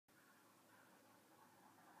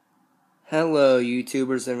Hello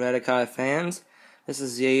YouTubers and Redakai fans, this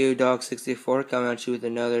is YayoDog64 coming at you with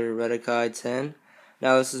another Redakai 10.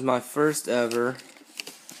 Now this is my first ever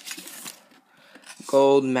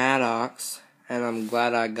gold Magnox, and I'm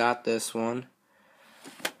glad I got this one.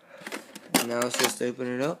 And now let's just open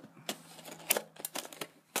it up.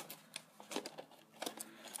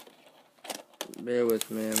 Bear with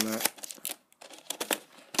me, I'm not.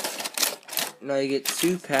 Now you get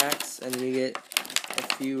 2 packs, and then you get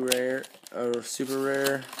a few rare or super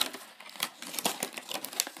rare.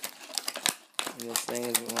 And this thing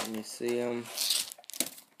isn't letting me see them.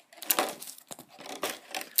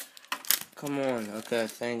 Come on. Okay,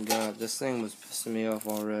 thank God. This thing was pissing me off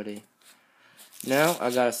already. Now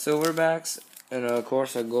I got a silverbacks and of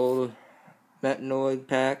course a gold Magnox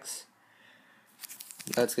packs.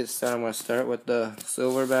 Let's get started. I'm going to start with the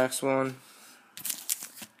silverbacks one.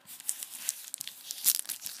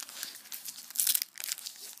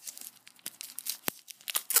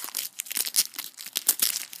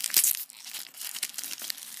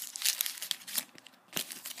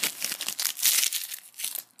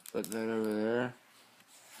 Put that over there.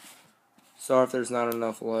 Sorry if there's not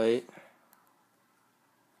enough light.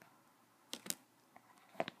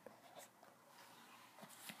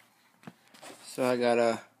 So I got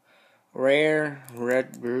a rare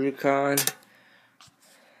red Redakai.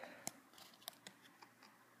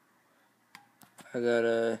 I got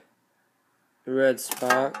a red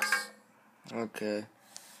Spox. Okay.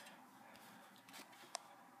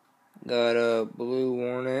 Got a blue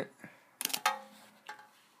Hornet.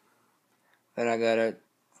 Then I got a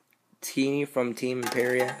Teeny from Team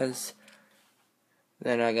Imperias.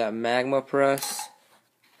 Then I got Magma Press.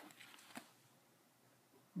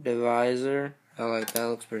 Divisor. I like that,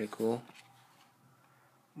 looks pretty cool.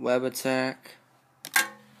 Web Attack.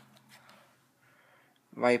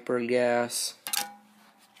 Viper Gas.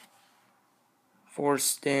 Force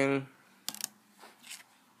Sting.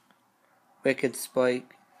 Wicked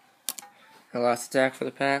Spike. And last attack for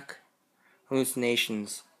the pack.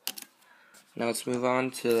 Hallucinations. Now let's move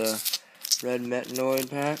on to the red Magnox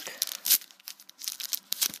pack.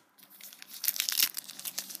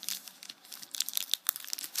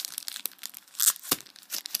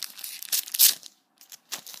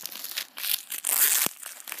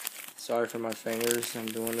 Sorry for my fingers, I'm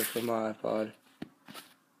doing this with my iPod.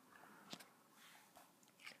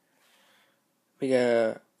 We got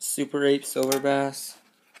a Super 8 Silver Bass,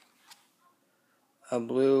 a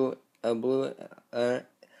blue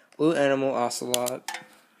Animal Ocelot,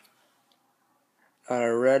 got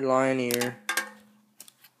a red Lioneer,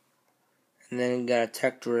 and then got a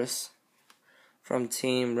Tectorus from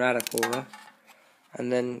Team Redakai.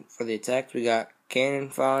 And then for the attacks we got Cannon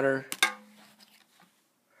Fodder,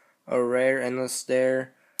 a rare Endless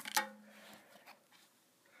Stare,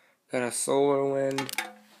 got a Solar Wind,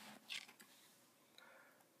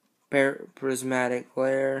 Prismatic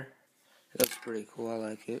Glare. It looks pretty cool, I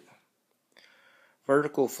like it.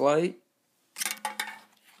 Vertical Flight,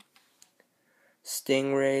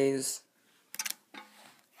 Stingrays,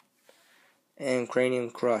 and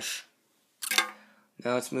Cranium Crush.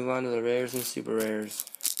 Now let's move on to the rares and super rares.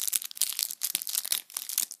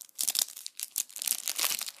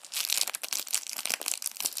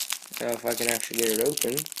 Now if I can actually get it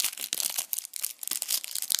open.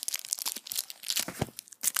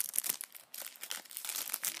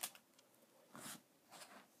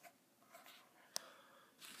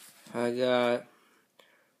 I got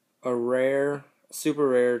a rare, super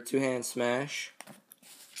rare 2-hand smash,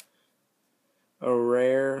 a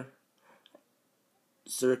rare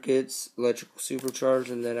circuits electrical supercharge,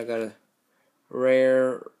 and then I got a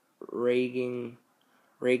rare raging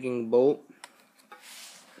bolt.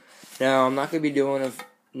 Now I'm not gonna be doing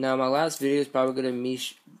now my last video is probably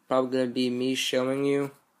gonna be me showing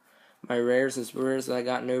you my rares and super rares that I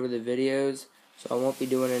gotten over the videos. So I won't be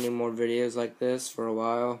doing any more videos like this for a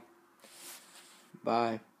while.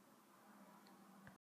 Bye.